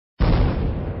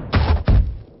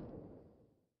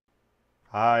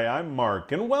Hi, I'm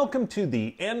Mark, and welcome to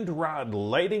the End Rod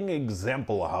Lighting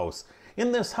Example House.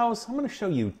 In this house, I'm going to show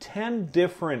you 10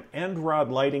 different end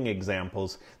rod lighting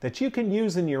examples that you can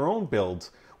use in your own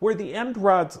builds, where the end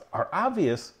rods are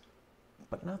obvious,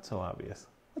 but not so obvious.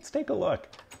 Let's take a look.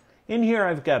 In here,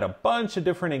 I've got a bunch of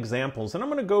different examples, and I'm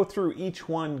going to go through each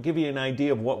one, give you an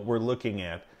idea of what we're looking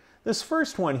at. This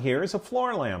first one here is a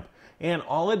floor lamp, and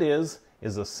all it is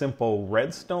a simple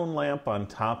redstone lamp on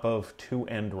top of two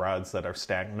end rods that are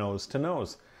stacked nose to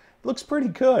nose. It looks pretty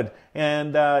good,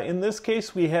 and in this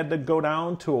case we had to go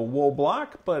down to a wool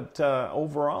block, but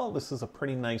overall this is a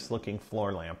pretty nice looking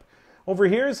floor lamp. Over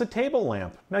here is a table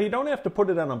lamp. Now you don't have to put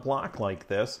it on a block like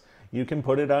this. You can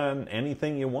put it on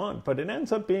anything you want, but it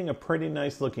ends up being a pretty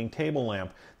nice looking table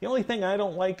lamp. The only thing I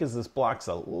don't like is this block's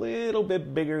a little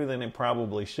bit bigger than it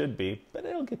probably should be, but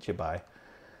it'll get you by.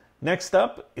 Next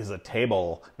up is a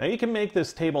table. Now you can make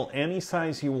this table any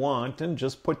size you want and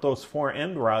just put those four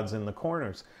end rods in the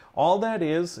corners. All that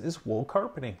is wool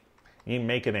carpeting. You can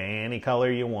make it any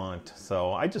color you want.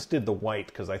 So I just did the white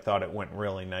because I thought it went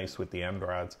really nice with the end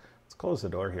rods. Let's close the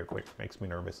door here quick, makes me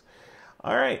nervous.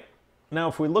 All right, now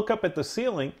if we look up at the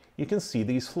ceiling, you can see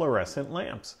these fluorescent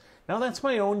lamps. Now that's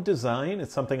my own design.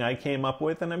 It's something I came up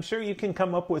with, and I'm sure you can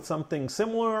come up with something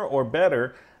similar or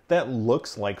better that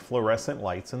looks like fluorescent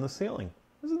lights in the ceiling.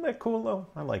 Isn't that cool though?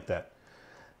 I like that.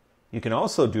 You can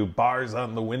also do bars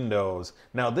on the windows.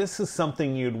 Now this is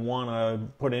something you'd want to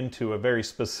put into a very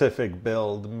specific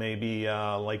build, maybe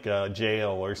like a jail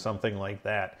or something like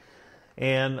that.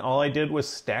 And all I did was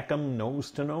stack them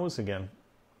nose to nose again.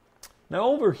 Now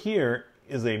over here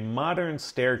is a modern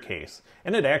staircase,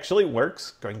 and it actually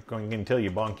works, going until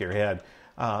you bonk your head.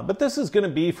 But this is going to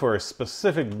be for a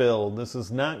specific build. This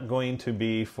is not going to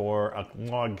be for a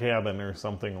log cabin or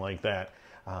something like that.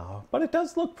 But it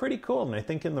does look pretty cool, and I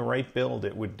think in the right build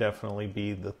it would definitely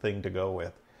be the thing to go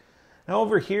with. Now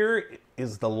over here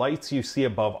is the lights you see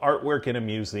above artwork in a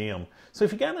museum. So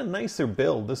if you got a nicer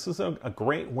build, this is a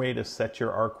great way to set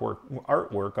your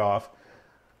artwork off.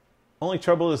 Only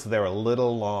trouble is they're a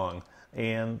little long,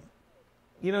 and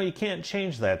you know, you can't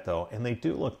change that though, and they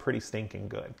do look pretty stinking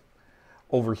good.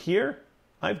 Over here,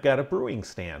 I've got a brewing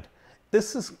stand.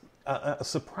 This is a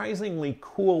surprisingly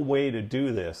cool way to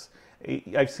do this.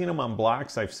 I've seen them on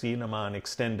blocks, I've seen them on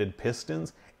extended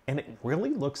pistons, and it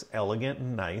really looks elegant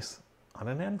and nice on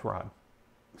an end rod.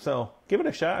 So give it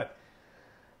a shot.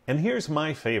 And here's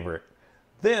my favorite.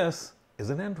 This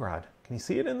is an end rod. Can you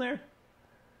see it in there?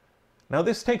 Now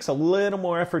this takes a little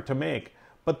more effort to make,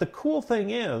 but the cool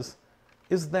thing is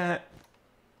that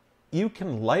you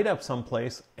can light up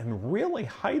someplace and really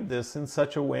hide this in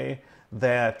such a way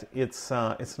that it's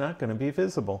not going to be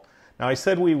visible. Now I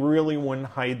said we really wouldn't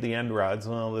hide the end rods.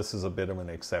 Well, this is a bit of an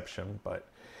exception, but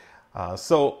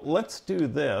so let's do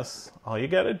this. All you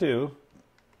got to do,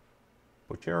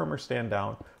 put your armor stand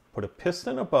down, put a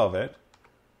piston above it,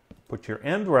 put your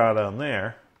end rod on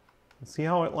there, and see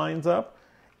how it lines up,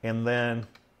 and then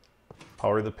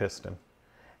power the piston.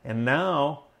 And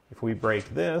now if we break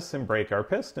this and break our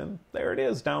piston, there it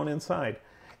is down inside.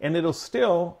 And it'll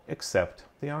still accept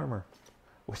the armor,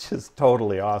 which is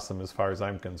totally awesome as far as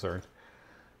I'm concerned.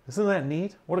 Isn't that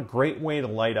neat? What a great way to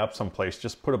light up someplace.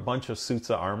 Just put a bunch of suits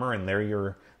of armor and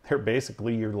they're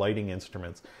basically your lighting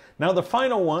instruments. Now the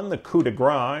final one, the coup de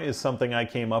grace, is something I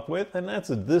came up with, and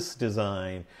that's this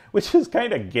design, which is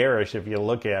kind of garish if you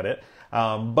look at it.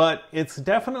 But it's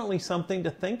definitely something to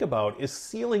think about, is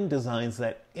ceiling designs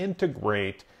that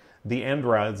integrate the end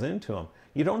rods into them.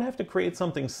 You don't have to create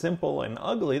something simple and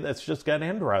ugly that's just got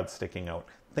end rods sticking out.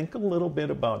 Think a little bit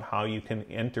about how you can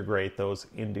integrate those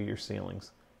into your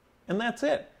ceilings. And that's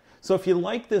it. So if you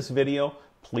like this video,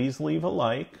 please leave a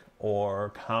like or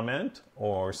comment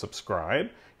or subscribe.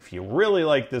 If you really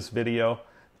like this video,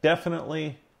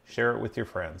 definitely share it with your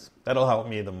friends. That'll help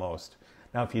me the most.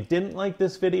 Now if you didn't like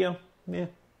this video,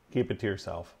 keep it to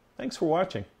yourself. Thanks for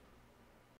watching.